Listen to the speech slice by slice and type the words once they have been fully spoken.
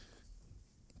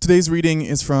Today's reading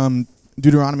is from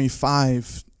Deuteronomy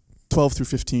 5:12 through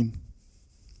 15.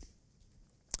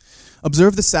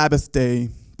 Observe the Sabbath day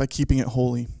by keeping it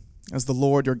holy, as the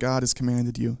Lord your God has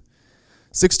commanded you.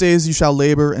 6 days you shall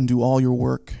labor and do all your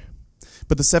work,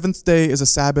 but the seventh day is a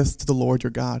Sabbath to the Lord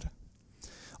your God.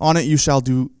 On it you shall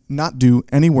not do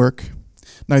any work,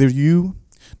 neither you,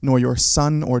 nor your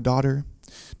son or daughter,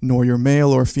 nor your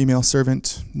male or female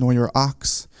servant, nor your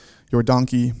ox, your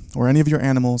donkey, or any of your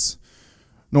animals,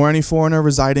 nor any foreigner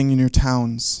residing in your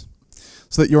towns,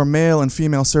 so that your male and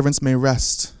female servants may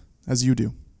rest as you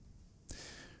do.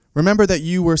 Remember that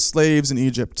you were slaves in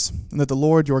Egypt, and that the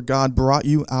Lord your God brought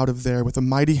you out of there with a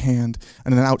mighty hand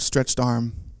and an outstretched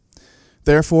arm.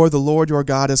 Therefore the Lord your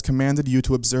God has commanded you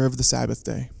to observe the Sabbath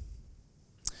day.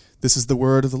 This is the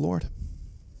word of the Lord.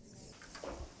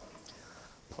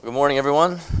 Well, good morning,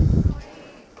 everyone.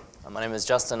 My name is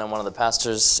Justin. I'm one of the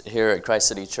pastors here at Christ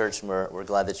City Church, and we're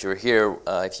glad that you're here.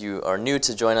 If you are new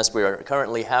to join us, we are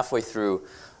currently halfway through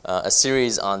a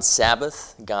series on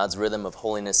Sabbath, God's rhythm of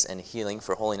holiness and healing,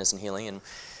 for holiness and healing.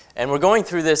 And we're going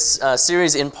through this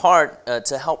series in part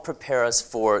to help prepare us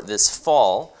for this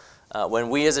fall, when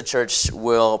we as a church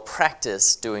will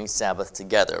practice doing Sabbath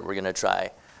together. We're going to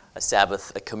try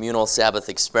a communal Sabbath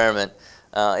experiment.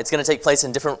 It's going to take place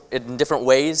in different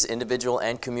ways, individual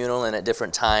and communal, and at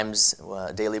different times,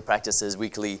 daily practices,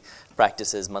 weekly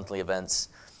practices, monthly events,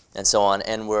 and so on.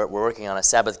 And we're working on a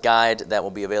Sabbath guide that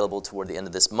will be available toward the end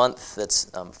of this month that's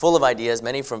full of ideas,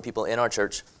 many from people in our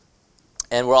church.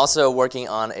 And we're also working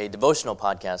on a devotional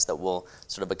podcast that will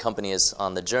sort of accompany us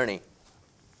on the journey.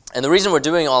 And the reason we're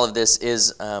doing all of this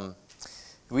is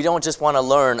we don't just want to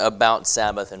learn about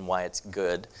Sabbath and why it's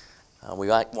good. We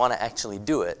want to actually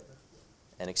do it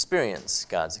and experience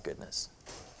God's goodness.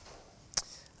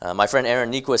 My friend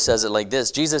Aaron Nyquist says it like this: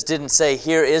 Jesus didn't say,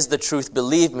 "Here is the truth,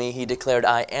 believe me." He declared,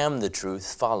 "I am the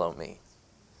truth, follow me."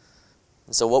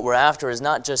 And so what we're after is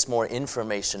not just more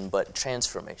information, but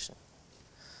transformation.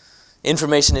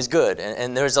 Information is good,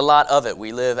 and there's a lot of it.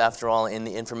 We live, after all, in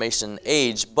the information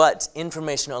age, but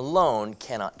information alone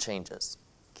cannot change us,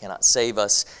 cannot save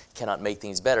us, cannot make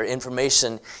things better.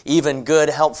 Information, even good,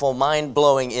 helpful,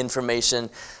 mind-blowing information,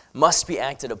 must be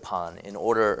acted upon in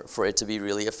order for it to be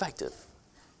really effective.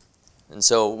 And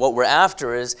so what we're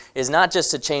after is not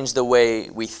just to change the way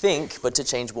we think, but to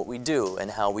change what we do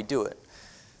and how we do it.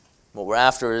 What we're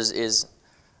after is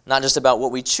not just about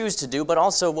what we choose to do, but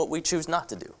also what we choose not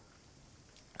to do.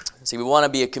 See, we want to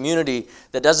be a community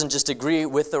that doesn't just agree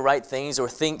with the right things or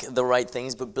think the right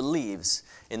things, but believes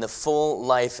in the full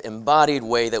life embodied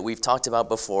way that we've talked about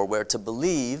before, where to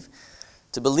believe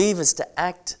is to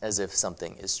act as if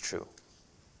something is true.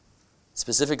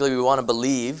 Specifically, we want to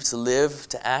believe, to live,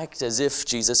 to act as if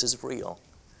Jesus is real.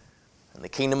 And the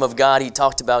kingdom of God he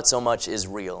talked about so much is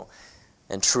real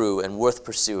and true and worth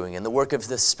pursuing. And the work of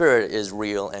the Spirit is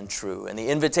real and true. And the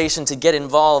invitation to get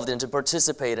involved and to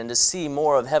participate and to see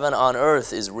more of heaven on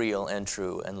earth is real and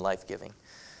true and life-giving.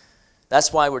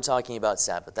 That's why we're talking about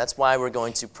Sabbath. That's why we're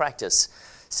going to practice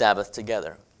Sabbath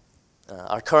together.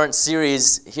 Our current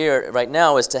series here right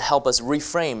now is to help us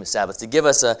reframe Sabbath, to give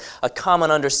us a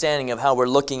common understanding of how we're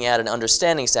looking at and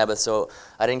understanding Sabbath. So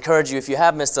I'd encourage you, if you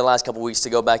have missed the last couple weeks, to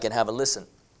go back and have a listen.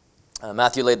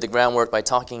 Matthew laid the groundwork by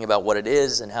talking about what it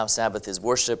is and how Sabbath is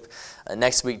worship.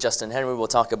 Next week, Justin Henry will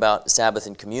talk about Sabbath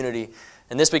and community.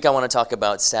 And this week I want to talk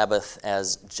about Sabbath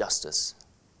as justice.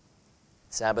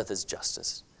 Sabbath as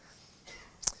justice.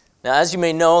 Now, as you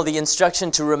may know, the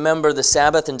instruction to remember the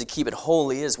Sabbath and to keep it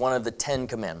holy is one of the 10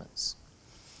 commandments.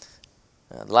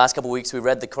 The last couple weeks we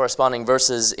read the corresponding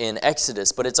verses in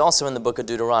Exodus, but it's also in the book of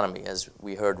Deuteronomy, as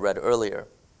we read earlier.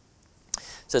 It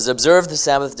says, "Observe the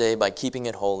Sabbath day by keeping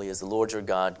it holy, as the Lord your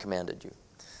God commanded you.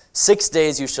 6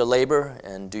 days you shall labor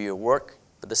and do your work,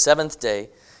 but the seventh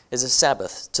day is a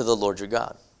Sabbath to the Lord your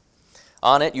God.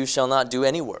 On it you shall not do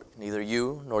any work, neither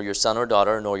you, nor your son or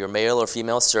daughter, nor your male or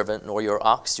female servant, nor your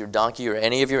ox, your donkey, or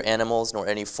any of your animals, nor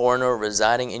any foreigner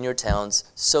residing in your towns,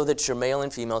 so that your male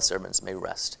and female servants may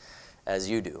rest, as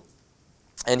you do."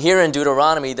 And here in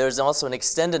Deuteronomy, there's also an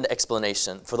extended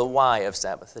explanation for the why of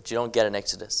Sabbath that you don't get in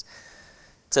Exodus.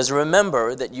 It says,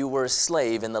 "Remember that you were a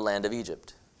slave in the land of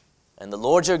Egypt, and the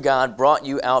Lord your God brought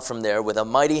you out from there with a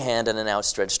mighty hand and an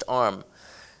outstretched arm.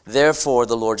 Therefore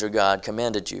the Lord your God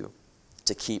commanded you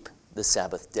to keep the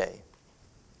Sabbath day."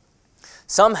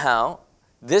 Somehow,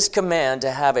 this command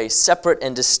to have a separate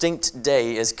and distinct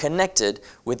day is connected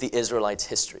with the Israelites'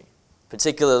 history,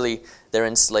 particularly their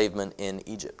enslavement in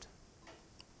Egypt.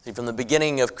 See, from the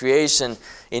beginning of creation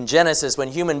in Genesis, when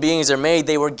human beings are made,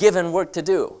 they were given work to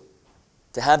do.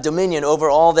 to have dominion over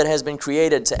all that has been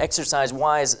created, to exercise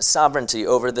wise sovereignty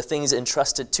over the things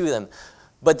entrusted to them.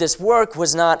 But this work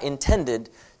was not intended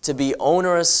to be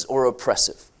onerous or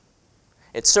oppressive.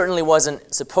 It certainly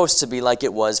wasn't supposed to be like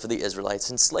it was for the Israelites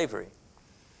in slavery.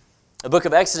 The book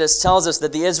of Exodus tells us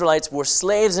that the Israelites were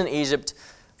slaves in Egypt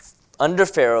under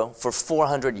Pharaoh for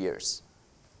 400 years.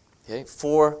 Okay,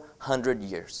 400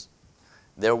 years.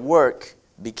 Their work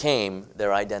became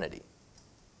their identity.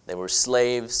 They were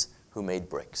slaves who made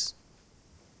bricks.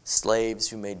 Slaves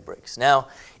who made bricks. Now,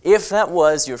 if that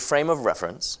was your frame of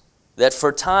reference, that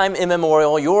for time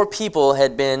immemorial your people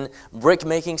had been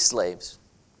brick-making slaves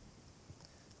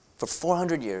for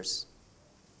 400 years,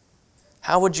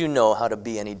 how would you know how to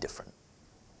be any different?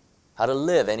 How to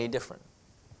live any different?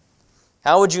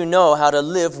 How would you know how to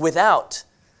live without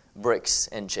bricks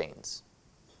and chains?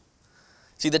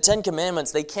 See, the Ten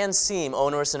Commandments, they can seem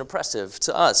onerous and oppressive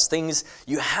to us, things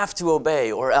you have to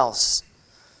obey or else.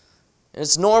 And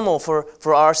it's normal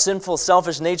for our sinful,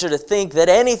 selfish nature to think that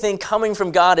anything coming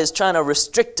from God is trying to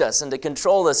restrict us and to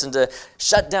control us and to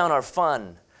shut down our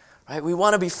fun. Right? We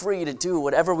want to be free to do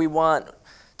whatever we want,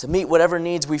 to meet whatever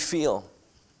needs we feel.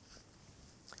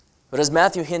 But as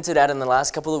Matthew hinted at in the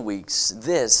last couple of weeks,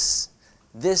 this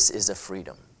is a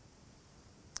freedom.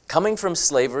 Coming from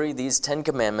slavery, these 10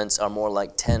 commandments are more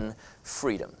like 10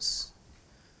 freedoms.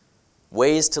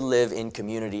 Ways to live in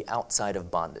community outside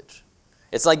of bondage.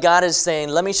 It's like God is saying,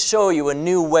 let me show you a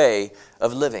new way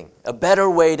of living, a better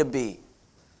way to be.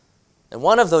 And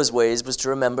one of those ways was to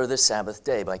remember the Sabbath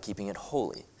day by keeping it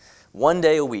holy. 1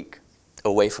 day a week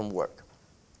away from work.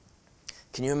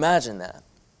 Can you imagine that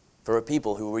for a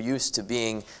people who were used to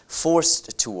being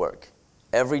forced to work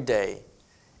every day,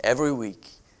 every week,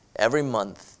 every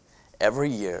month, every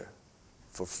year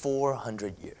for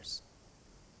 400 years,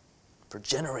 for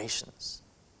generations?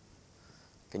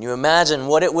 Can you imagine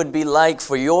what it would be like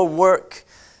for your work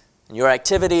and your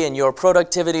activity and your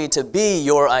productivity to be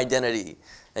your identity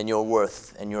and your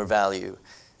worth and your value,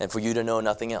 and for you to know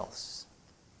nothing else?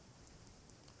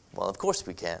 Well, of course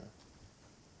we can.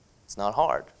 It's not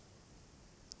hard.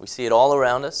 We see it all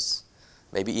around us,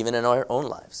 maybe even in our own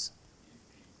lives.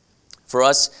 For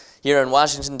us here in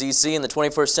Washington, D.C. in the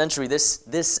 21st century,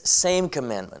 this same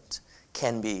commandment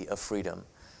can be a freedom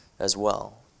as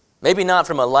well. Maybe not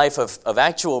from a life of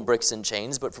actual bricks and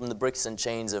chains, but from the bricks and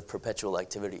chains of perpetual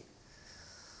activity.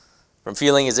 From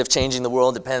feeling as if changing the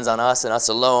world depends on us and us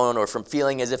alone, or from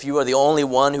feeling as if you are the only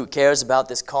one who cares about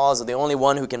this cause or the only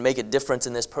one who can make a difference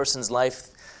in this person's life.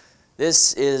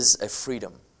 This is a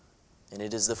freedom, and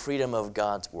it is the freedom of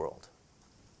God's world.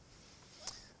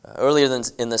 Earlier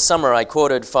in the summer, I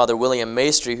quoted Father William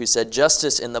Maestri, who said,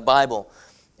 "Justice in the Bible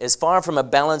is far from a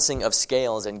balancing of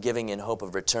scales and giving in hope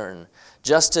of return.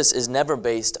 Justice is never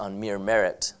based on mere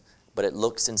merit, but it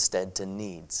looks instead to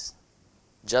needs."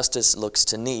 Justice looks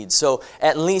to needs. So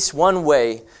at least one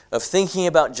way of thinking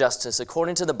about justice,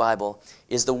 according to the Bible,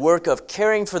 is the work of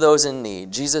caring for those in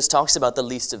need. Jesus talks about the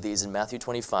least of these in Matthew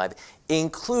 25,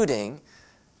 including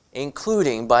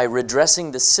by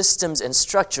redressing the systems and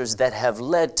structures that have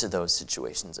led to those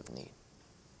situations of need.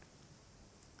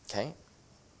 Okay?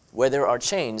 Where there are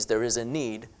chains, there is a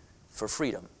need for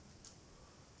freedom.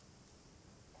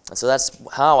 And so that's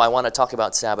how I want to talk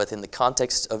about Sabbath in the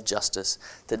context of justice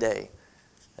today,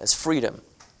 as freedom.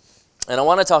 And I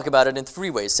want to talk about it in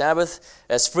three ways. Sabbath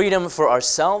as freedom for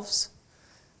ourselves,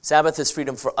 Sabbath as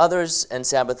freedom for others, and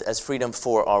Sabbath as freedom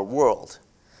for our world.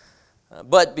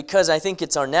 But because I think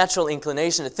it's our natural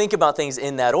inclination to think about things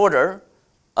in that order,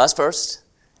 us first,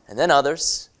 and then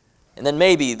others, and then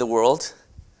maybe the world,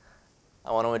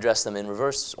 I want to address them in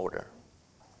reverse order.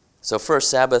 So first,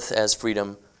 Sabbath as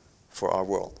freedom for our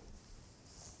world.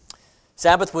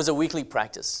 Sabbath was a weekly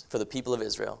practice for the people of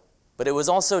Israel, but it was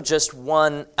also just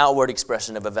one outward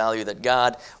expression of a value that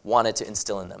God wanted to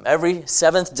instill in them. Every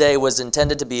seventh day was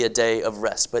intended to be a day of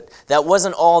rest, but that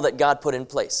wasn't all that God put in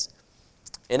place.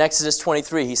 In Exodus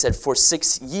 23, he said, "For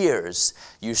 6 years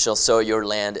you shall sow your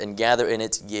land and gather in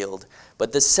its yield,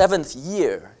 but the 7th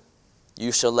year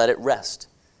you shall let it rest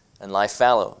and lie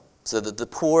fallow, so that the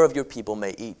poor of your people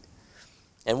may eat.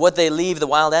 And what they leave, the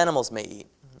wild animals may eat.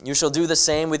 You shall do the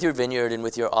same with your vineyard and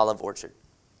with your olive orchard."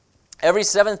 Every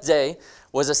 7th day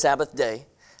was a Sabbath day,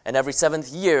 and every 7th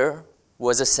year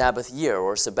was a Sabbath year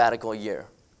or sabbatical year.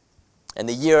 And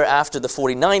the year after the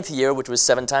 49th year, which was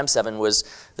 7 times 7, was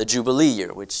the Jubilee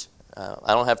year, which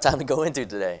I don't have time to go into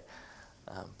today.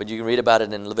 But you can read about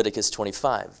it in Leviticus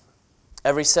 25.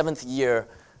 Every 7th year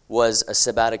was a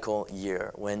sabbatical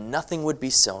year when nothing would be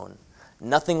sown,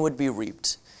 nothing would be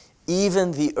reaped.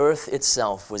 Even the earth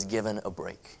itself was given a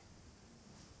break.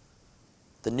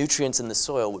 The nutrients in the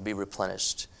soil would be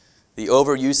replenished. The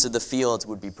overuse of the fields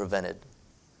would be prevented.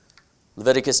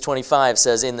 Leviticus 25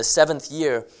 says, in the 7th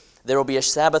year, there will be a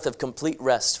Sabbath of complete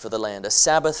rest for the land, a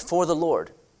Sabbath for the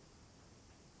Lord.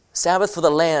 Sabbath for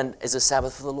the land is a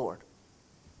Sabbath for the Lord.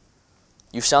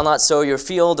 You shall not sow your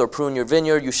field or prune your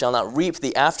vineyard. You shall not reap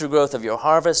the aftergrowth of your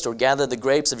harvest or gather the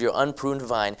grapes of your unpruned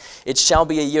vine. It shall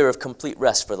be a year of complete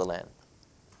rest for the land.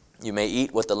 You may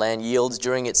eat what the land yields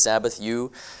during its Sabbath,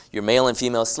 you, your male and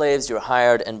female slaves, your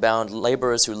hired and bound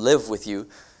laborers who live with you,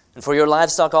 and for your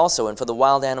livestock also, and for the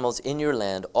wild animals in your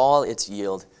land, all its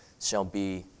yield shall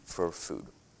be for food.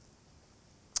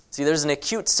 See, there's an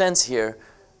acute sense here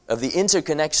of the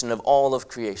interconnection of all of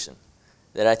creation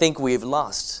that I think we've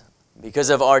lost because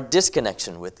of our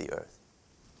disconnection with the earth.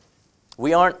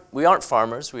 We aren't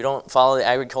farmers. We don't follow the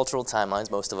agricultural timelines,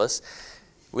 most of us.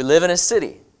 We live in a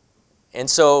city. And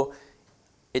so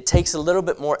it takes a little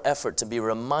bit more effort to be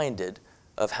reminded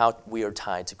of how we are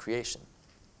tied to creation.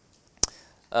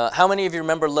 How many of you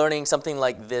remember learning something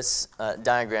like this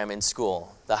diagram in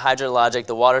school? The hydrologic,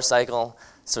 the water cycle.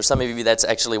 So some of you, that's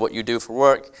actually what you do for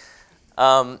work.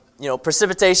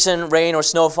 Precipitation, rain or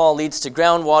snowfall leads to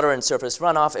groundwater and surface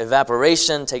runoff.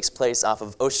 Evaporation takes place off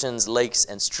of oceans, lakes,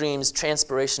 and streams.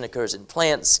 Transpiration occurs in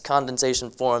plants. Condensation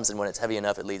forms, and when it's heavy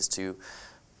enough, it leads to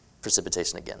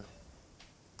precipitation again.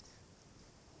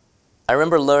 I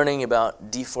remember learning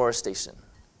about deforestation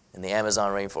in the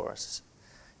Amazon rainforests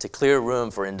to clear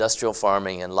room for industrial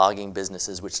farming and logging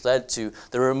businesses, which led to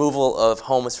the removal of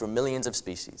homes for millions of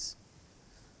species.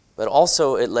 But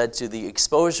also it led to the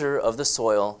exposure of the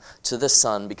soil to the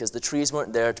sun because the trees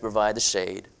weren't there to provide the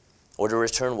shade or to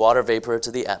return water vapor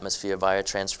to the atmosphere via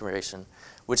transpiration,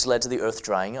 which led to the earth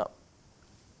drying up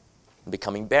and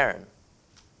becoming barren.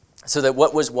 So that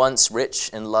what was once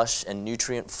rich and lush and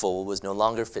nutrient-full was no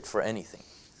longer fit for anything.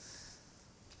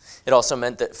 It also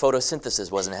meant that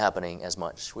photosynthesis wasn't happening as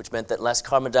much, which meant that less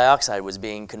carbon dioxide was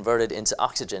being converted into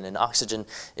oxygen. And oxygen,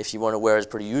 if you weren't aware, is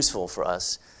pretty useful for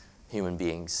us human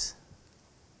beings.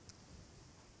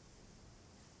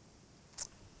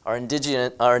 Our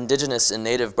indigenous and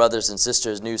native brothers and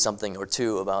sisters knew something or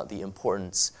two about the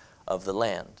importance of the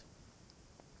land.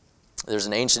 There's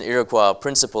an ancient Iroquois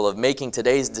principle of making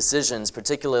today's decisions,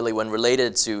 particularly when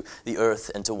related to the earth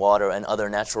and to water and other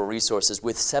natural resources,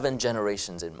 with 7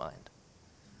 generations in mind.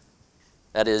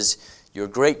 That is, your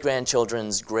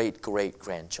great-grandchildren's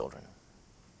great-great-grandchildren.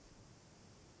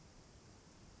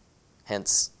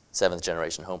 Hence, 7th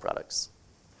generation home products.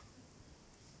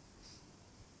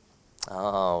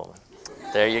 Oh,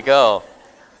 there you go.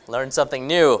 Learn something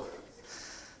new.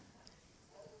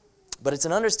 But it's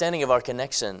an understanding of our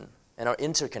connection and our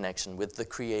interconnection with the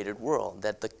created world,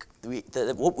 that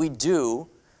what we do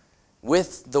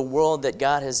with the world that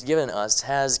God has given us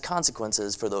has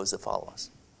consequences for those that follow us.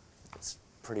 It's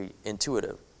pretty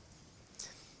intuitive.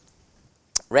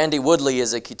 Randy Woodley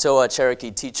is a Kitoa Cherokee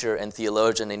teacher and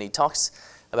theologian, and he talks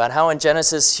about how in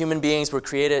Genesis human beings were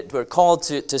called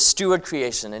to steward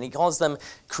creation, and he calls them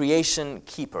creation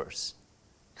keepers.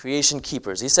 Creation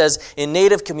keepers. He says, in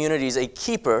native communities, a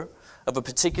keeper of a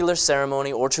particular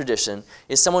ceremony or tradition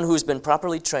is someone who's been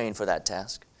properly trained for that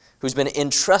task, who's been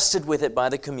entrusted with it by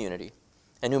the community,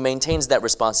 and who maintains that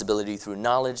responsibility through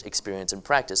knowledge, experience, and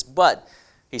practice. But,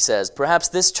 he says, perhaps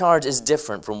this charge is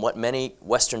different from what many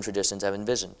Western traditions have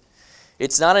envisioned.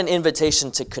 It's not an invitation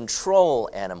to control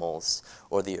animals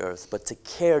or the earth, but to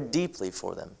care deeply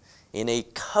for them in a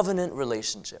covenant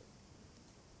relationship.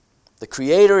 The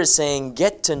Creator is saying,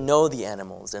 get to know the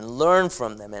animals and learn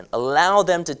from them and allow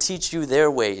them to teach you their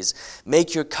ways.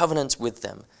 Make your covenants with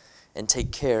them and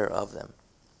take care of them.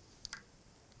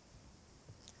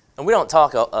 And we don't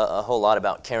talk a whole lot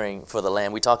about caring for the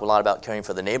land. We talk a lot about caring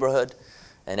for the neighborhood.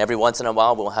 And every once in a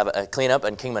while, we'll have a cleanup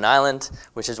in Kingman Island,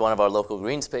 which is one of our local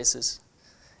green spaces.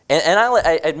 And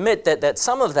I admit that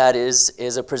some of that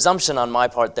is a presumption on my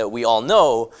part that we all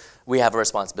know we have a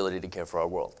responsibility to care for our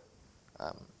world.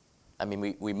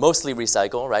 We mostly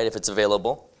recycle, right, if it's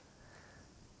available.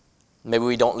 Maybe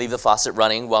we don't leave the faucet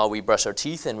running while we brush our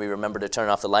teeth, and we remember to turn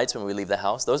off the lights when we leave the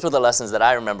house. Those were the lessons that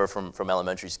I remember from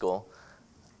elementary school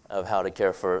of how to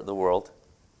care for the world.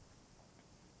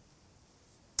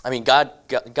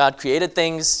 God created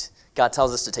things. God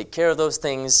tells us to take care of those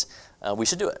things. We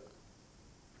should do it,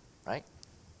 right?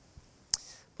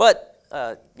 But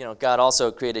God also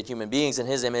created human beings in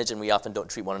His image, and we often don't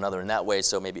treat one another in that way,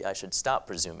 so maybe I should stop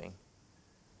presuming.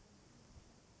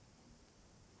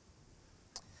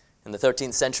 In the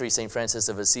 13th century, St. Francis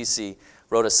of Assisi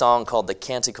wrote a song called The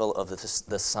Canticle of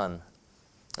the Sun.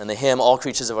 And the hymn, All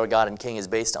Creatures of Our God and King, is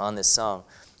based on this song.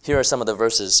 Here are some of the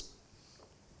verses.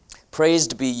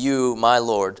 Praised be you, my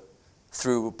Lord,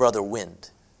 through brother wind,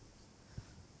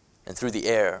 and through the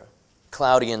air,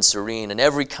 cloudy and serene, and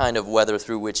every kind of weather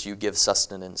through which you give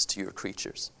sustenance to your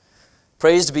creatures.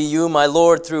 Praised be you, my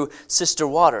Lord, through sister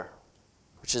water,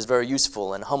 which is very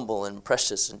useful and humble and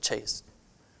precious and chaste.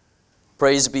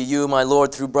 Praised be you, my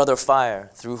Lord, through brother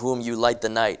fire, through whom you light the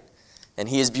night, and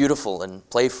he is beautiful and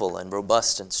playful and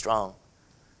robust and strong.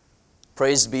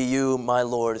 Praised be you, my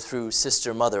Lord, through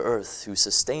sister mother earth, who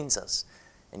sustains us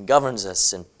and governs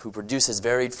us, and who produces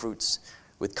varied fruits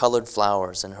with colored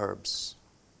flowers and herbs.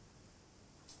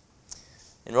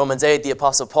 In Romans 8, the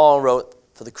Apostle Paul wrote,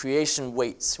 "For the creation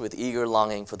waits with eager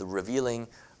longing for the revealing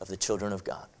of the children of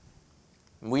God."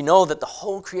 And we know that the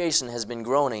whole creation has been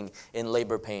groaning in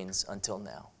labor pains until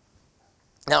now.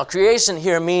 Now, creation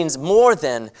here means more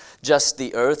than just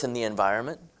the earth and the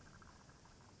environment,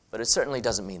 but it certainly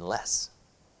doesn't mean less.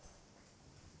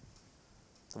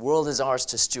 The world is ours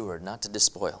to steward, not to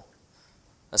despoil.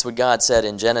 That's what God said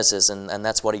in Genesis, and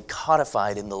that's what he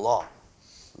codified in the law.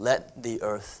 Let the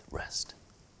earth rest.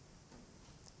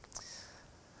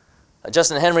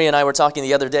 Justin Henry and I were talking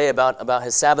the other day about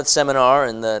his Sabbath seminar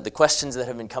and the questions that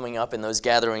have been coming up in those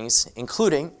gatherings,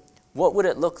 including what would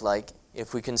it look like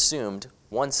if we consumed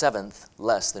 1/7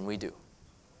 less than we do?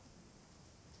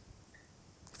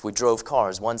 If we drove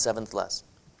cars 1/7 less,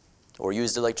 or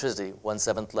used electricity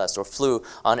 1/7 less, or flew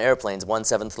on airplanes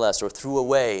 1/7 less, or threw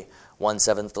away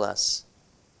 1/7 less.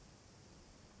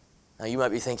 Now you might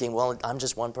be thinking, well, I'm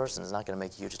just one person. It's not going to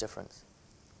make a huge difference.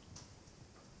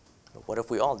 But what if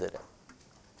we all did it?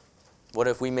 What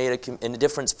if we made a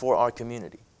difference for our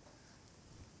community?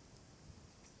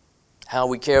 How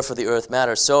we care for the earth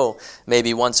matters. So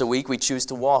maybe once a week we choose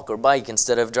to walk or bike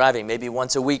instead of driving. Maybe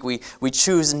once a week we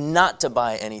choose not to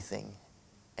buy anything.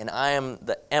 And I am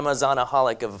the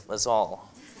Amazonaholic of us all.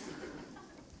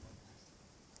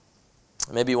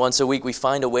 Maybe once a week we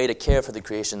find a way to care for the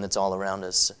creation that's all around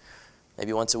us.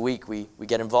 Maybe once a week we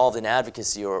get involved in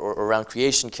advocacy or around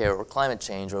creation care or climate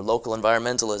change or local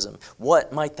environmentalism.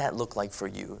 What might that look like for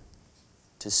you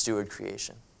to steward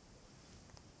creation?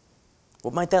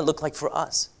 What might that look like for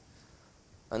us?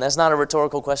 And that's not a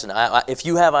rhetorical question. If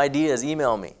you have ideas,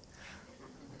 email me.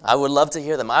 I would love to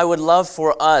hear them. I would love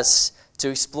for us to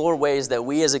explore ways that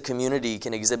we as a community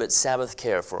can exhibit Sabbath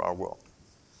care for our world.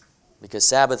 Because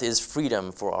Sabbath is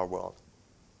freedom for our world.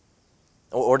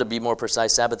 Or to be more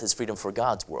precise, Sabbath is freedom for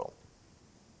God's world.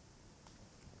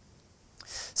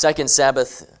 Second,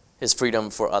 Sabbath is freedom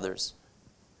for others.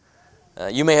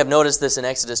 You may have noticed this in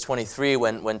Exodus 23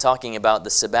 when talking about the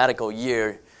sabbatical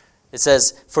year. It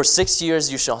says, "For 6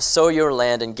 years you shall sow your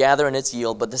land and gather in its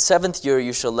yield, but the 7th year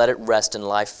you shall let it rest and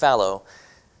lie fallow,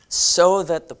 so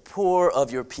that the poor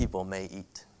of your people may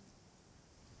eat."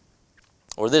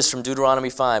 Or this from Deuteronomy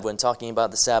 5 when talking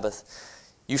about the Sabbath,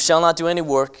 "You shall not do any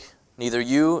work, neither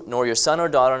you, nor your son or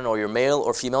daughter, nor your male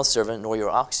or female servant, nor your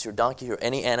ox, your donkey, or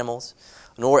any animals,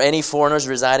 nor any foreigners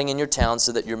residing in your town,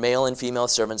 so that your male and female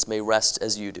servants may rest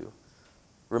as you do.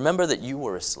 Remember that you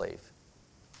were a slave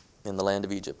in the land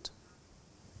of Egypt."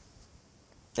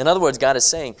 In other words, God is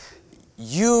saying,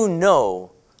 you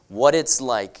know what it's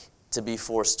like to be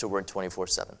forced to work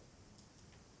 24/7.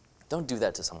 Don't do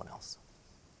that to someone else.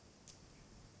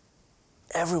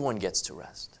 Everyone gets to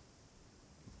rest.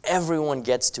 Everyone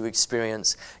gets to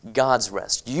experience God's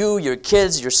rest. You, your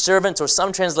kids, your servants, or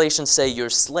some translations say your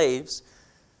slaves,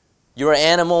 your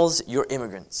animals, your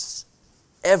immigrants.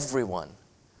 Everyone.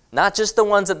 Not just the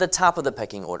ones at the top of the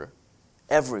pecking order.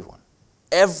 Everyone.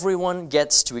 Everyone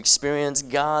gets to experience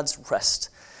God's rest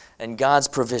and God's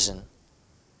provision.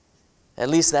 At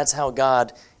least that's how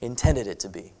God intended it to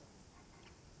be.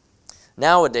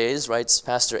 Nowadays, writes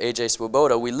Pastor A.J.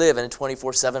 Swoboda, we live in a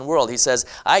 24/7 world. He says,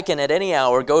 I can at any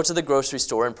hour go to the grocery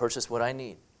store and purchase what I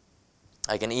need.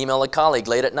 I can email a colleague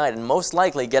late at night and most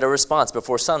likely get a response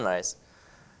before sunrise.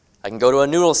 I can go to a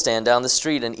noodle stand down the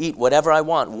street and eat whatever I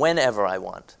want, whenever I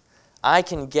want. I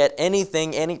can get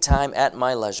anything, anytime at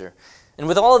my leisure. And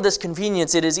with all of this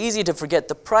convenience, it is easy to forget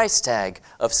the price tag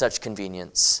of such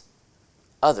convenience.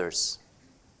 Others.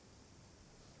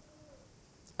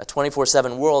 A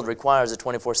 24/7 world requires a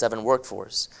 24/7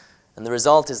 workforce. And the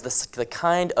result is the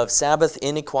kind of Sabbath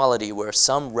inequality where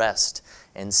some rest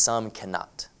and some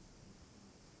cannot.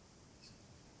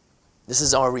 This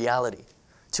is our reality.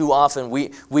 Too often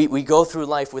we go through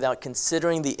life without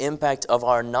considering the impact of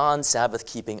our non-Sabbath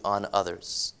keeping on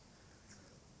others.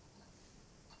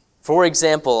 For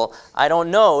example, I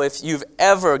don't know if you've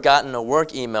ever gotten a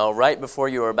work email right before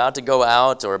you were about to go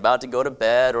out or about to go to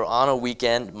bed or on a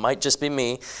weekend. It might just be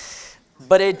me.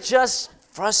 But it just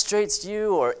frustrates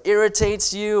you or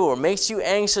irritates you or makes you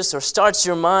anxious or starts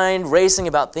your mind racing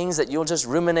about things that you'll just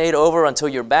ruminate over until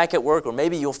you're back at work, or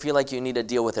maybe you'll feel like you need to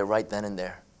deal with it right then and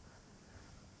there.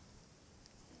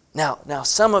 Now,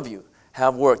 some of you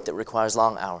have work that requires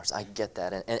long hours. I get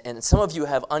that. And some of you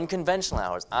have unconventional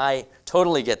hours. I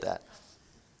totally get that.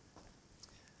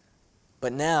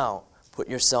 But now, put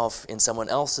yourself in someone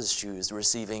else's shoes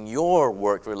receiving your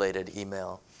work-related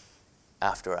email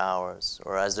after hours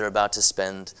or as they're about to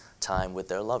spend time with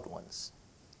their loved ones.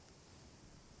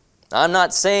 I'm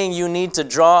not saying you need to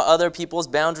draw other people's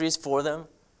boundaries for them.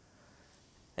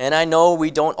 And I know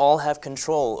we don't all have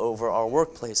control over our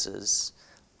workplaces.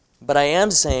 But I am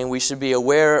saying we should be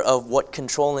aware of what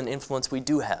control and influence we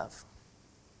do have,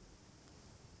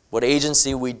 what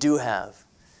agency we do have,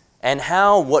 and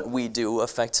how what we do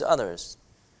affects others.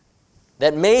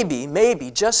 That maybe,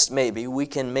 just maybe, we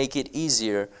can make it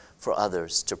easier for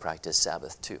others to practice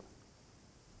Sabbath too.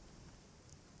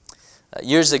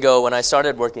 Years ago, when I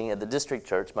started working at the district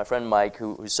church, my friend Mike,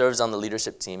 who serves on the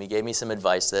leadership team, he gave me some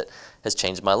advice that has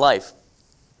changed my life.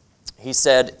 He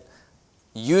said,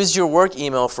 use your work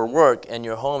email for work and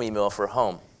your home email for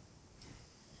home.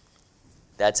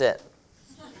 That's it.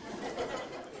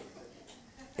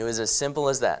 It was as simple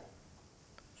as that.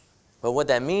 But what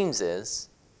that means is,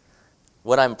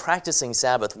 when I'm practicing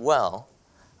Sabbath well,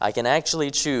 I can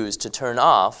actually choose to turn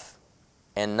off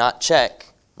and not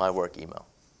check my work email.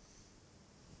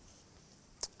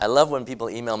 I love when people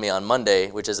email me on Monday,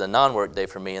 which is a non-work day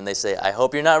for me, and they say, I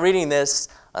hope you're not reading this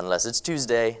unless it's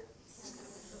Tuesday.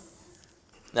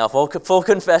 Now, full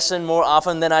confession, more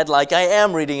often than I'd like, I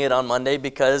am reading it on Monday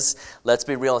because, let's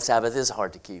be real, Sabbath is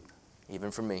hard to keep,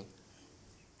 even for me.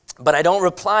 But I don't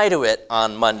reply to it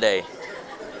on Monday.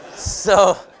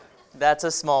 So, that's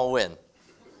a small win.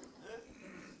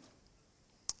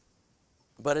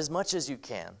 But as much as you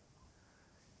can,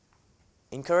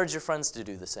 encourage your friends to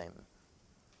do the same.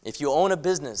 If you own a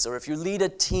business or if you lead a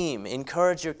team,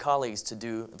 encourage your colleagues to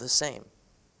do the same.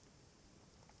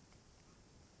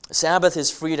 Sabbath is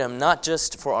freedom not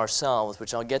just for ourselves,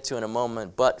 which I'll get to in a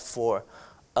moment, but for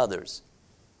others.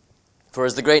 For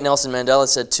as the great Nelson Mandela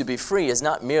said, to be free is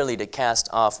not merely to cast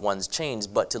off one's chains,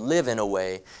 but to live in a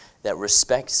way that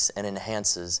respects and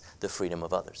enhances the freedom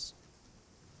of others.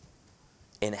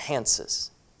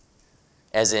 Enhances,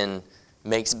 as in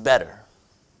makes better,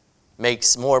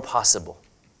 makes more possible,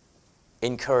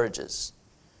 encourages.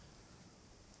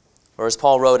 Or as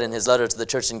Paul wrote in his letter to the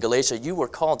church in Galatia, you were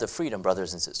called to freedom,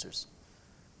 brothers and sisters.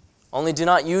 Only do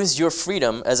not use your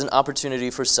freedom as an opportunity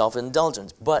for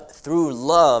self-indulgence, but through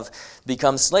love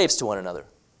become slaves to one another.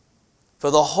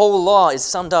 For the whole law is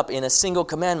summed up in a single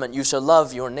commandment, you shall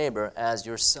love your neighbor as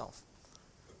yourself.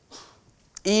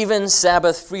 Even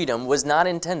Sabbath freedom was not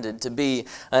intended to be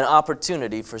an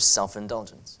opportunity for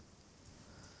self-indulgence.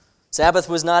 Sabbath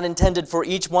was not intended for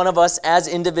each one of us as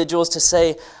individuals to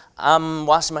say, I'm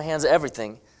washing my hands of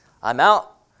everything. I'm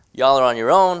out. Y'all are on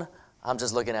your own. I'm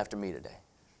just looking after me today.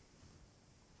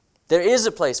 There is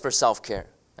a place for self-care,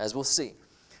 as we'll see.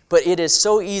 But it is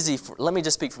so easy, let me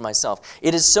just speak for myself.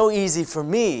 It is so easy for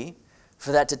me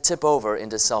for that to tip over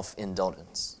into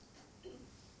self-indulgence.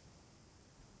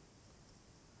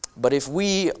 But if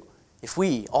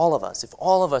all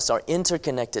of us are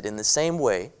interconnected in the same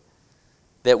way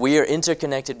that we are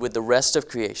interconnected with the rest of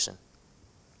creation,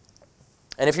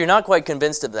 and if you're not quite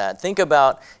convinced of that, think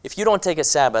about if you don't take a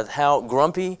Sabbath, how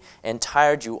grumpy and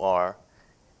tired you are.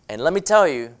 And let me tell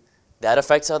you, that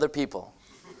affects other people,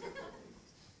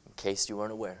 in case you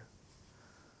weren't aware.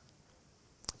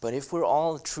 But if we're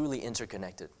all truly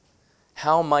interconnected,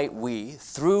 how might we,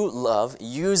 through love,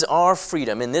 use our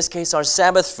freedom, in this case our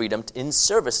Sabbath freedom, in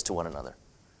service to one another,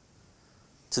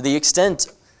 to the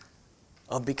extent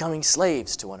of becoming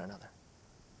slaves to one another?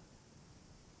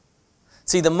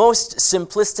 See, the most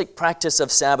simplistic practice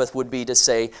of Sabbath would be to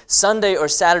say, Sunday or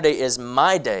Saturday is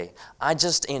my day. I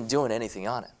just ain't doing anything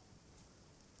on it.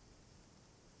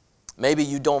 Maybe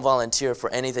you don't volunteer for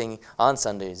anything on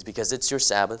Sundays because it's your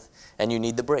Sabbath and you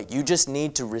need the break. You just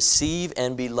need to receive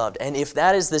and be loved. And if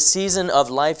that is the season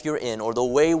of life you're in, or the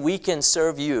way we can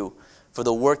serve you for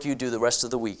the work you do the rest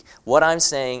of the week, what I'm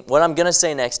going to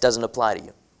say next doesn't apply to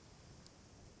you.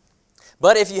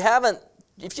 But if you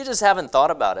just haven't thought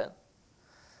about it,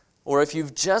 or if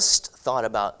you've just thought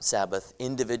about Sabbath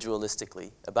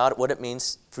individualistically, about what it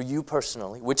means for you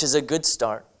personally, which is a good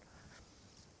start,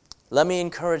 let me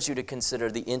encourage you to consider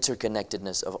the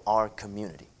interconnectedness of our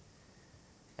community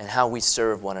and how we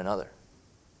serve one another,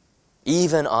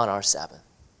 even on our Sabbath,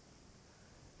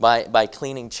 by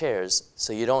cleaning chairs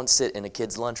so you don't sit in a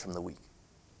kid's lunch from the week,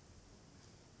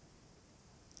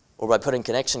 or by putting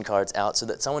connection cards out so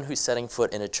that someone who's setting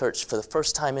foot in a church for the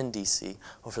first time in DC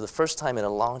or for the first time in a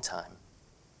long time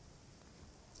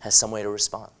has some way to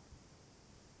respond.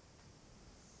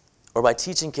 Or by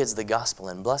teaching kids the gospel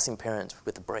and blessing parents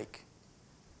with a break.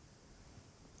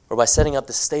 Or by setting up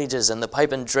the stages and the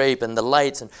pipe and drape and the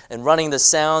lights and running the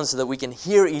sound so that we can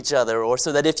hear each other, or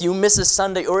so that if you miss a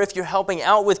Sunday or if you're helping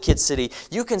out with Kid City,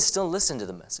 you can still listen to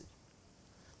the message.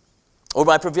 Or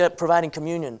by providing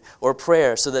communion or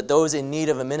prayer so that those in need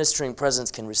of a ministering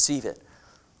presence can receive it.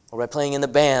 Or by playing in the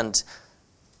band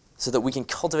so that we can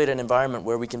cultivate an environment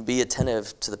where we can be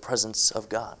attentive to the presence of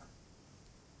God.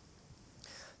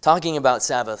 Talking about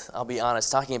Sabbath, I'll be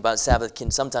honest, talking about Sabbath can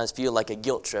sometimes feel like a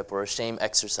guilt trip or a shame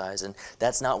exercise, and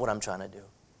that's not what I'm trying to do.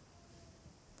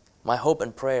 My hope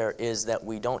and prayer is that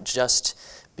we don't just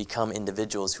become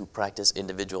individuals who practice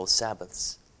individual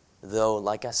Sabbaths, though,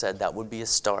 like I said, that would be a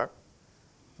start,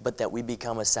 but that we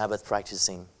become a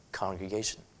Sabbath-practicing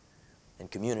congregation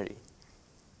and community,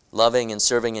 loving and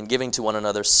serving and giving to one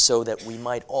another so that we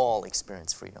might all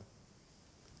experience freedom.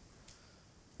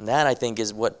 And that, I think,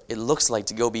 is what it looks like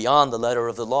to go beyond the letter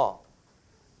of the law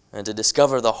and to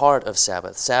discover the heart of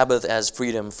Sabbath, Sabbath as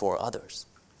freedom for others.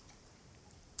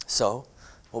 So,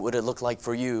 what would it look like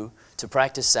for you to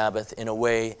practice Sabbath in a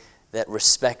way that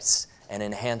respects and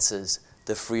enhances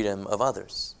the freedom of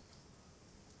others?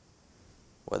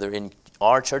 Whether in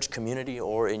our church community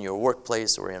or in your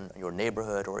workplace or in your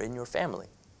neighborhood or in your family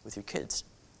with your kids.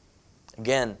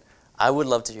 Again, I would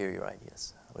love to hear your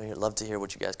ideas. I would love to hear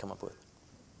what you guys come up with.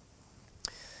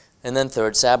 And then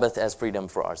third, Sabbath as freedom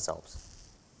for ourselves.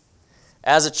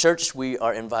 As a church, we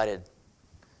are invited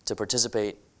to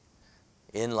participate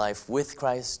in life with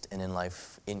Christ and in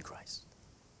life in Christ.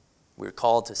 We're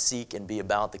called to seek and be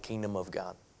about the kingdom of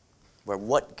God, where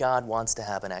what God wants to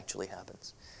happen actually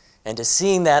happens, and to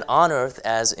seeing that on earth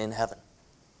as in heaven.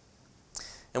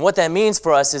 And what that means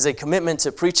for us is a commitment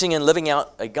to preaching and living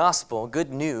out a gospel,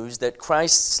 good news, that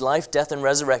Christ's life, death, and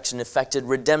resurrection effected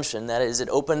redemption. That is, it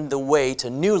opened the way to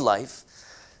new life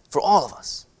for all of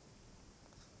us.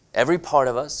 Every part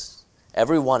of us,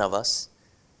 every one of us,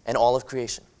 and all of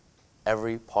creation.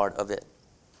 Every part of it.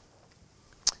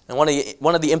 And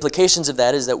one of the implications of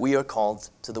that is that we are called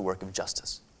to the work of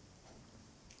justice.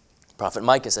 Prophet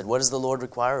Micah said, "What does the Lord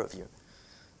require of you?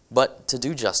 But to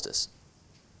do justice,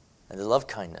 and to love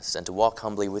kindness, and to walk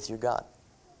humbly with your God."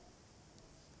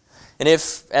 And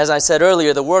if, as I said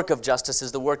earlier, the work of justice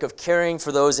is the work of caring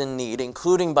for those in need,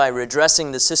 including by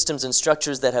redressing the systems and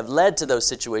structures that have led to those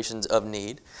situations of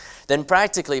need, then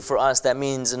practically for us that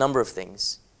means a number of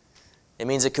things. It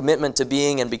means a commitment to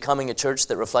being and becoming a church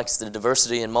that reflects the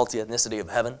diversity and multi-ethnicity of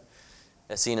heaven,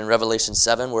 as seen in Revelation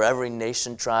 7, where every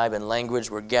nation, tribe, and language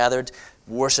were gathered,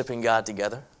 worshiping God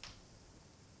together.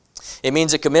 It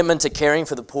means a commitment to caring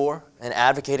for the poor and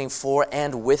advocating for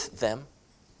and with them.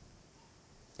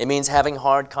 It means having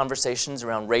hard conversations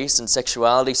around race and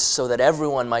sexuality so that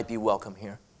everyone might be welcome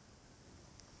here.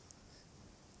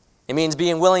 It means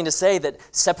being willing to say that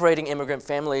separating immigrant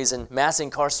families and mass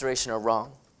incarceration are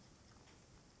wrong.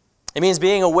 It means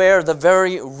being aware of the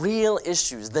very real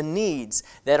issues, the needs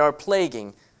that are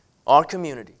plaguing our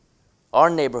community, our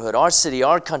neighborhood, our city,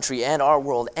 our country, and our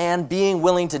world, and being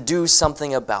willing to do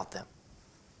something about them.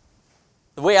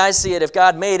 The way I see it, if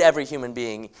God made every human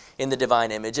being in the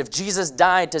divine image, if Jesus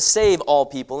died to save all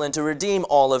people and to redeem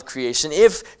all of creation,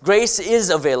 if grace is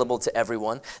available to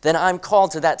everyone, then I'm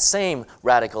called to that same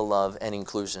radical love and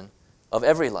inclusion of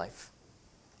every life,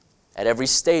 at every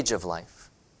stage of life,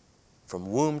 from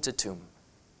womb to tomb.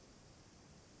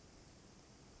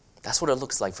 That's what it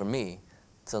looks like for me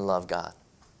to love God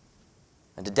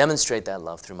and to demonstrate that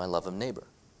love through my love of neighbor.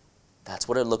 That's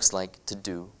what it looks like to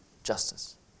do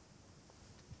justice.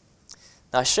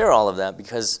 Now, I share all of that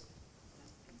because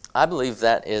I believe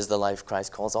that is the life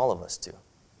Christ calls all of us to.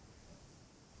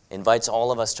 Invites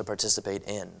all of us to participate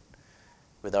in,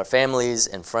 with our families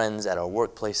and friends, at our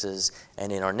workplaces,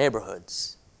 and in our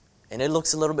neighborhoods. And it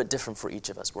looks a little bit different for each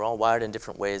of us. We're all wired in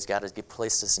different ways. God has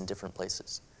placed us in different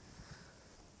places.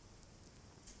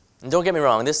 And don't get me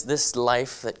wrong, this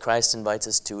life that Christ invites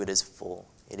us to, it is full.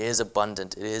 It is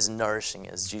abundant. It is nourishing,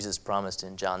 as Jesus promised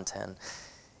in John 10.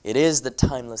 It is the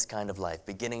timeless kind of life,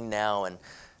 beginning now and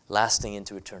lasting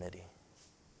into eternity.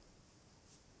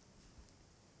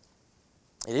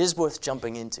 It is worth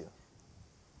jumping into.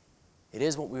 It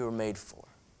is what we were made for.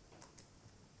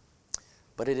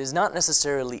 But it is not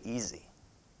necessarily easy.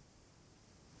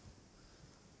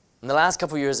 And the last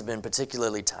couple of years have been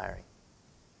particularly tiring.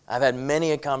 I've had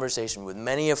many a conversation with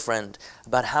many a friend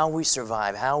about how we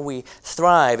survive, how we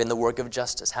thrive in the work of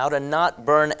justice, how to not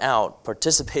burn out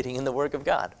participating in the work of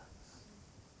God.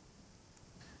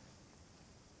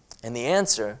 And the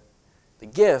answer, the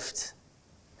gift,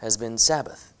 has been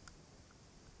Sabbath.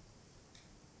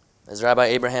 As Rabbi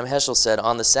Abraham Heschel said,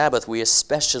 on the Sabbath we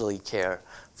especially care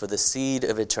for the seed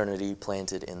of eternity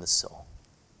planted in the soul.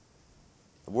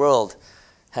 The world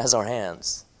has our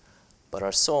hands, but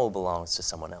our soul belongs to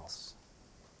someone else.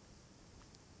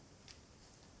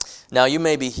 Now, you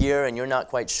may be here and you're not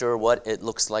quite sure what it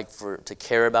looks like to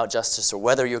care about justice or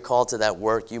whether you're called to that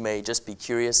work. You may just be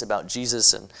curious about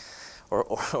Jesus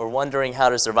or wondering how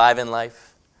to survive in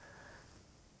life.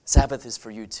 Sabbath is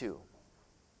for you too.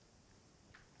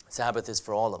 Sabbath is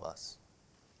for all of us.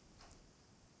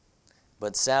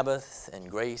 But Sabbath and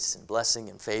grace and blessing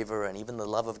and favor and even the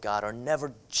love of God are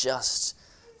never just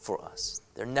for us.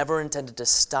 They're never intended to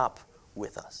stop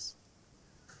with us.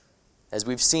 As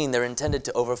we've seen, they're intended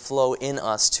to overflow in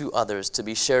us to others, to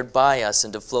be shared by us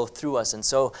and to flow through us. And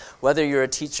so whether you're a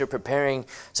teacher preparing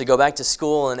to go back to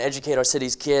school and educate our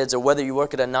city's kids, or whether you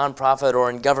work at a nonprofit or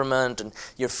in government and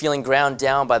you're feeling ground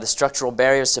down by the structural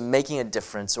barriers to making a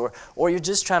difference, or you're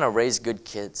just trying to raise good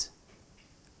kids,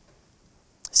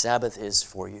 Sabbath is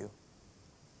for you.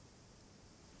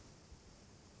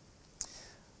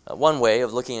 One way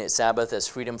of looking at Sabbath as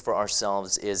freedom for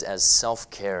ourselves is as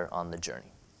self-care on the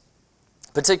journey,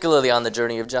 particularly on the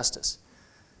journey of justice.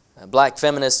 Black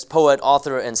feminist, poet,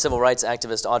 author, and civil rights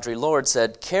activist Audre Lorde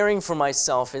said, "Caring for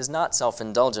myself is not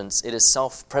self-indulgence, it is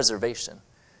self-preservation."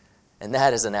 And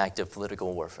that is an act of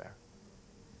political warfare.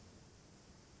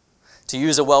 To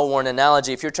use a well-worn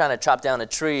analogy, if you're trying to chop down a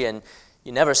tree and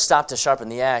you never stop to sharpen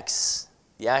the axe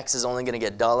is only going to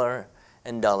get duller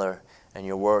and duller, and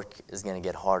your work is going to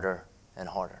get harder and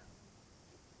harder.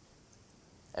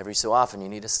 Every so often, you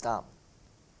need to stop.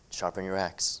 Sharpen your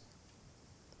axe.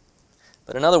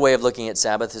 But another way of looking at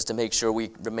Sabbath is to make sure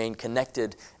we remain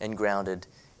connected and grounded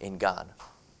in God.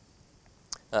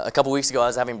 A couple weeks ago, I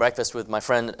was having breakfast with my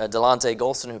friend Delonte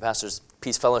Golston, who pastors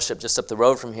Peace Fellowship just up the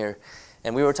road from here,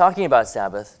 and we were talking about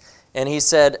Sabbath, and he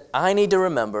said, I need to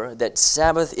remember that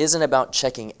Sabbath isn't about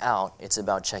checking out, it's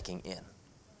about checking in.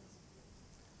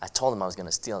 I told him I was going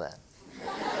to steal that.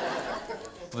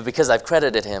 But because I've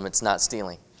credited him, it's not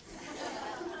stealing.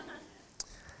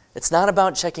 It's not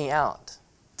about checking out.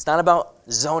 It's not about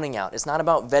zoning out. It's not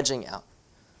about vegging out.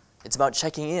 It's about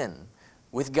checking in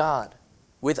with God,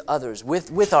 with others,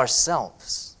 with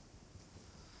ourselves.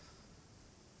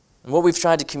 And what we've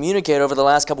tried to communicate over the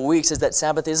last couple weeks is that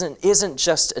Sabbath isn't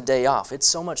just a day off. It's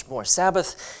so much more.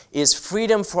 Sabbath is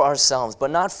freedom for ourselves,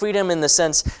 but not freedom in the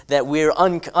sense that we're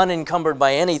unencumbered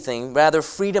by anything. Rather,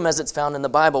 freedom as it's found in the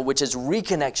Bible, which is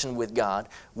reconnection with God,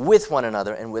 with one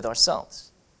another, and with ourselves.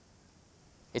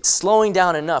 It's slowing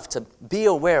down enough to be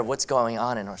aware of what's going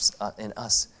on in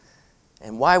us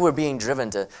and why we're being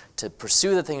driven to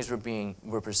pursue the things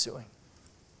we're pursuing.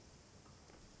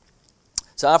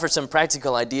 So I offer some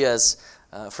practical ideas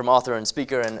from author and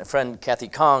speaker and friend Kathy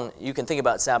Kong. You can think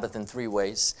about Sabbath in 3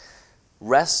 ways: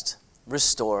 rest,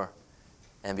 restore,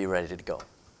 and be ready to go.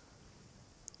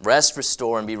 Rest,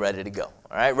 restore, and be ready to go.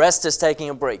 All right? Rest is taking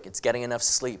a break. It's getting enough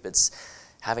sleep. It's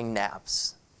having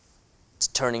naps. It's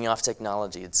turning off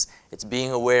technology. It's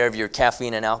being aware of your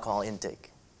caffeine and alcohol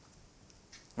intake.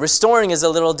 Restoring is a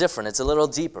little different. It's a little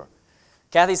deeper.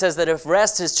 Kathy says that if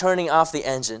rest is turning off the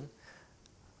engine,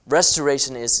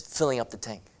 restoration is filling up the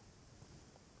tank.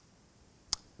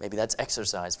 Maybe that's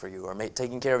exercise for you, or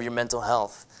taking care of your mental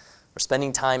health, or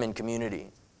spending time in community.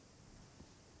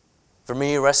 For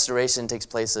me, restoration takes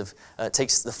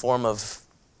the form of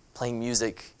playing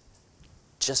music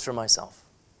just for myself.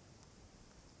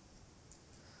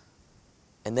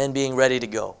 And then being ready to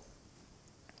go.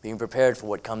 Being prepared for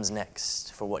what comes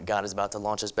next, for what God is about to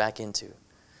launch us back into.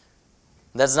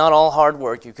 That's not all hard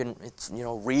work. You can,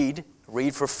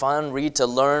 read for fun, read to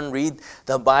learn, read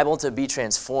the Bible to be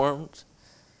transformed.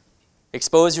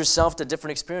 Expose yourself to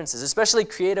different experiences, especially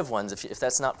creative ones, if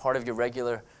that's not part of your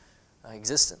regular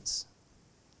existence.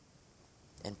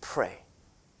 And pray.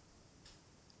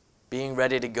 Being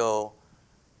ready to go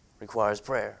requires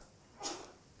prayer.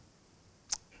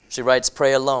 She writes,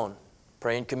 pray alone,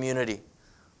 pray in community.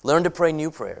 Learn to pray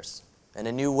new prayers and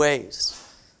in new ways.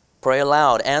 Pray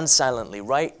aloud and silently.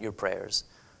 Write your prayers.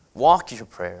 Walk your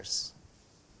prayers.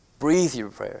 Breathe your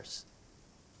prayers.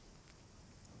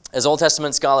 As Old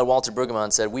Testament scholar Walter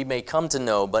Brueggemann said, we may come to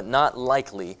know, but not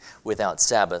likely without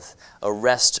Sabbath, a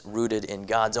rest rooted in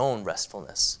God's own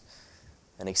restfulness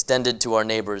and extended to our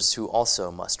neighbors who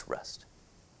also must rest.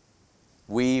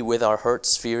 We, with our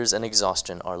hurts, fears, and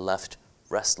exhaustion, are left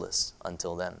restless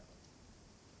until then.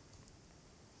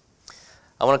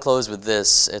 I want to close with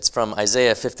this. It's from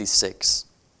Isaiah 56.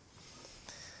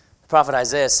 The prophet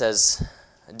Isaiah says,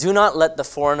 Do not let the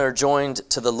foreigner joined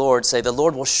to the Lord say, the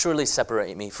Lord will surely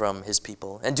separate me from his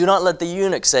people. And do not let the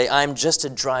eunuch say, I am just a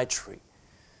dry tree.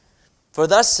 For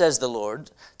thus says the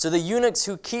Lord, to the eunuchs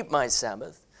who keep my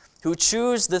Sabbath, who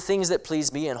choose the things that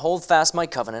please me and hold fast my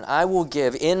covenant, I will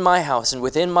give in my house and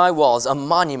within my walls a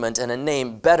monument and a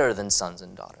name better than sons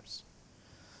and daughters.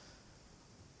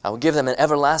 I will give them an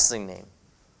everlasting name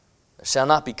that shall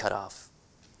not be cut off.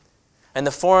 And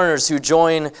the foreigners who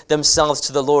join themselves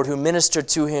to the Lord, who minister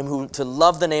to him, who to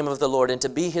love the name of the Lord and to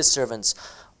be his servants,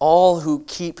 all who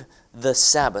keep the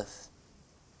Sabbath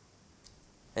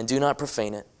and do not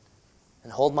profane it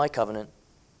and hold my covenant,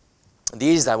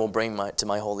 these I will bring to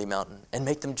my holy mountain and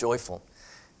make them joyful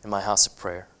in my house of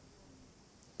prayer.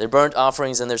 Their burnt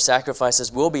offerings and their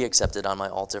sacrifices will be accepted on my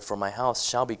altar, for my house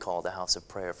shall be called a house of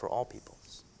prayer for all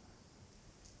peoples.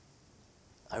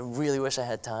 I really wish I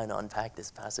had time to unpack this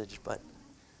passage, but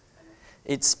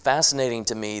it's fascinating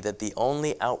to me that the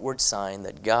only outward sign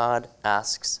that God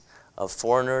asks of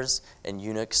foreigners and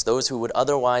eunuchs, those who would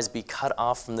otherwise be cut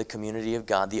off from the community of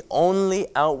God, the only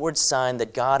outward sign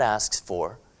that God asks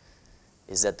for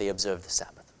is that they observe the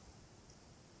Sabbath.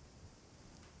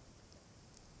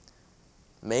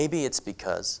 Maybe it's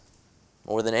because,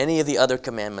 more than any of the other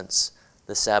commandments,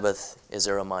 the Sabbath is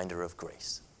a reminder of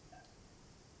grace.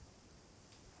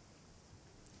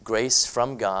 Grace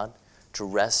from God to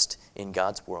rest in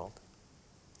God's world.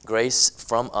 Grace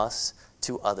from us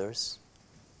to others,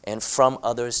 and from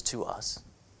others to us.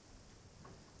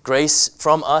 Grace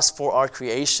from us for our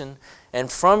creation,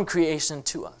 and from creation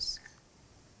to us.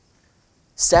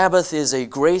 Sabbath is a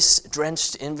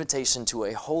grace-drenched invitation to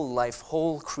a whole life,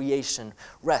 whole creation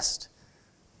rest.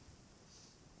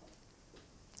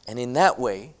 And in that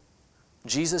way,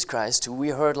 Jesus Christ, who we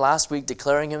heard last week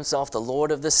declaring himself the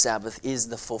Lord of the Sabbath, is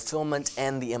the fulfillment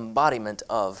and the embodiment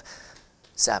of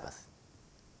Sabbath.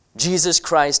 Jesus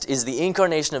Christ is the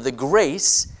incarnation of the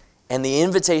grace and the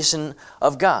invitation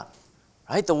of God.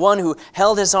 Right? The one who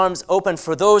held his arms open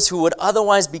for those who would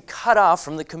otherwise be cut off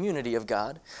from the community of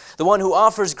God. The one who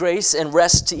offers grace and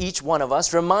rest to each one of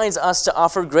us, reminds us to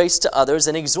offer grace to others,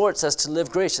 and exhorts us to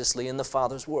live graciously in the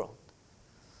Father's world.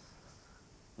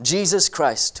 Jesus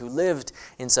Christ, who lived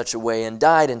in such a way and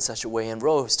died in such a way and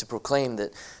rose to proclaim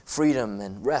that freedom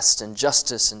and rest and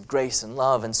justice and grace and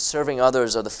love and serving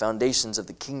others are the foundations of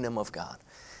the kingdom of God.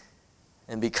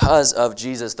 And because of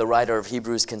Jesus, the writer of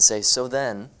Hebrews can say, so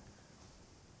then,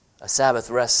 a Sabbath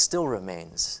rest still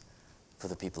remains for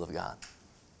the people of God.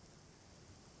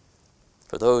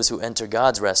 For those who enter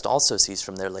God's rest also cease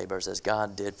from their labors as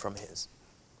God did from his.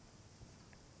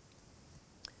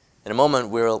 In a moment,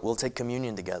 we'll take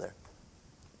communion together.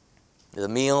 The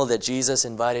meal that Jesus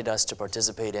invited us to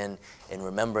participate in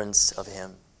remembrance of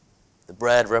him. The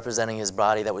bread representing his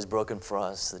body that was broken for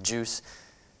us. The juice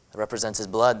that represents his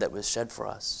blood that was shed for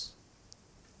us.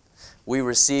 We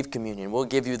receive communion. We'll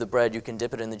give you the bread. You can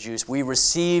dip it in the juice. We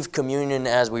receive communion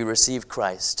as we receive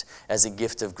Christ as a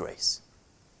gift of grace.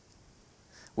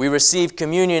 We receive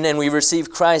communion and we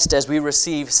receive Christ as we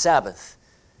receive Sabbath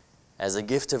as a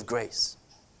gift of grace.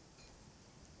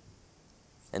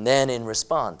 And then in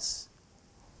response,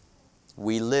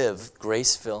 we live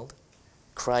grace-filled,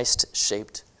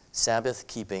 Christ-shaped,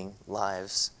 Sabbath-keeping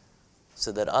lives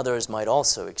so that others might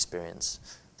also experience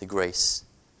the grace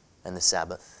and the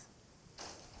Sabbath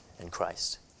in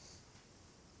Christ.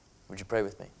 Would you pray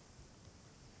with me?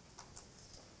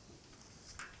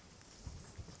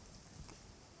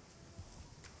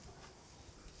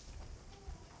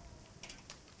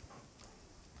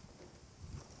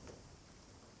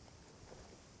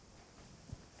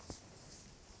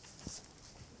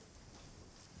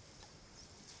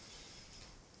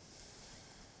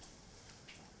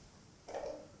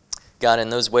 God,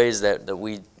 in those ways that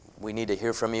we need to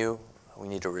hear from you, we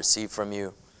need to receive from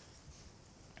you,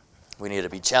 we need to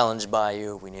be challenged by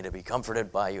you, we need to be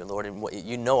comforted by you, Lord. And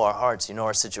you know our hearts, you know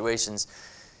our situations,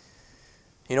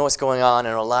 you know what's going on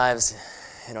in our lives,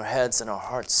 in our heads, in our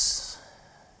hearts,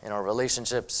 in our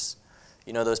relationships.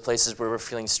 You know those places where we're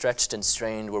feeling stretched and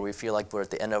strained, where we feel like we're at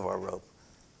the end of our rope.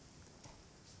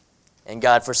 And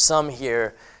God, for some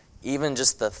here, even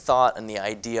just the thought and the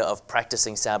idea of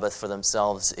practicing Sabbath for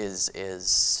themselves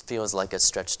feels like a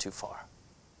stretch too far.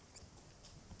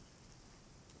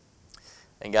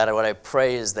 And God, what I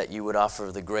pray is that you would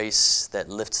offer the grace that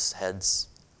lifts heads,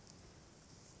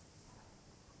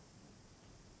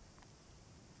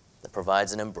 that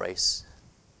provides an embrace,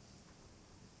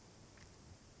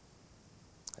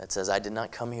 that says, I did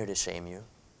not come here to shame you.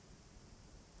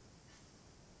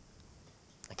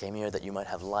 I came here that you might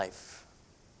have life.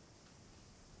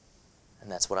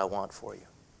 And that's what I want for you.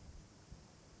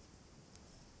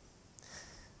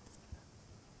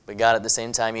 But God, at the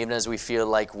same time, even as we feel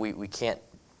like we can't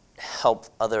help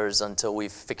others until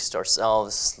we've fixed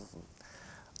ourselves,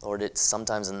 Lord, it's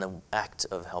sometimes in the act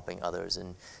of helping others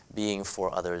and being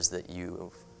for others that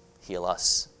you heal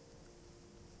us.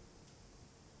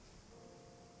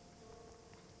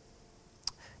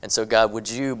 And so, God, would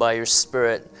you, by your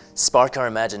Spirit, spark our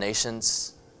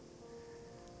imaginations?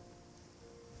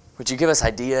 Would you give us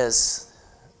ideas?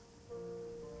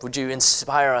 Would you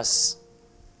inspire us?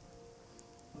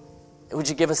 Would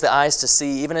you give us the eyes to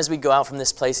see, even as we go out from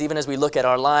this place, even as we look at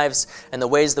our lives and the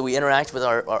ways that we interact with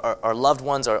our loved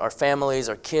ones, our families,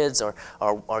 our kids,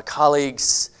 our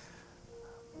colleagues?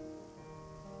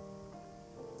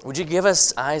 Would you give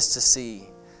us eyes to see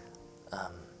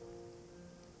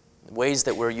ways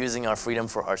that we're using our freedom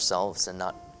for ourselves and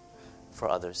not for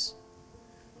others?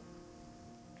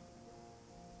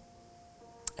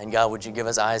 And God, would you give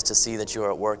us eyes to see that you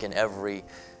are at work in everything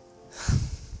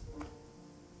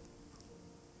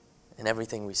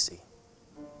we see?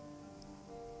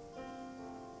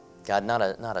 God, not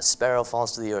a sparrow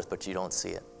falls to the earth, but you don't see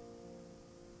it.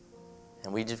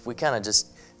 And we kind of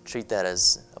just treat that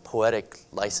as a poetic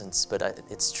license, but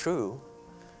it's true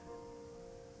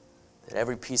that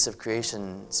every piece of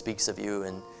creation speaks of you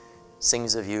and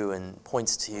sings of you and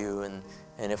points to you, and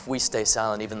if we stay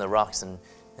silent, even the rocks and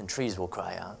trees will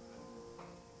cry out.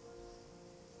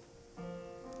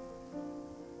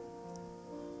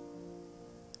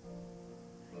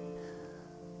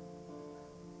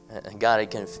 And God,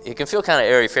 it can feel kind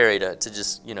of airy-fairy to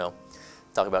just,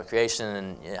 talk about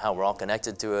creation and how we're all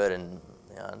connected to it, and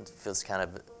it feels kind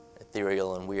of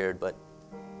ethereal and weird, but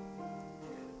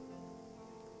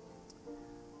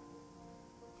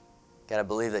God, I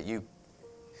believe that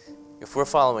if we're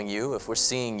following you, if we're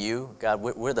seeing you, God,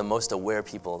 we're the most aware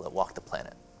people that walk the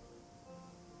planet.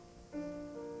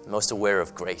 The most aware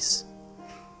of grace.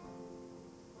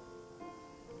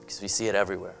 Because we see it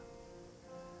everywhere.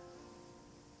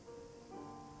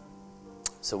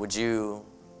 So would you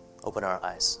open our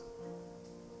eyes?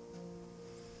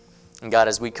 And God,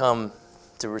 as we come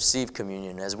to receive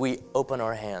communion, as we open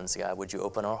our hands, God, would you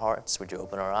open our hearts? Would you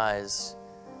open our eyes?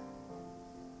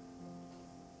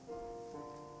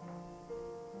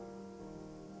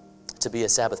 To be a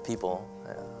Sabbath people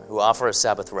who offer a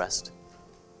Sabbath rest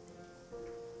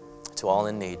to all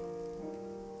in need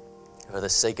for the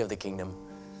sake of the kingdom,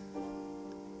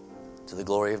 to the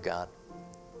glory of God.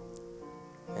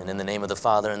 And in the name of the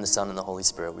Father, and the Son, and the Holy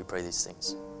Spirit, we pray these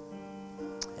things.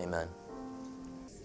 Amen.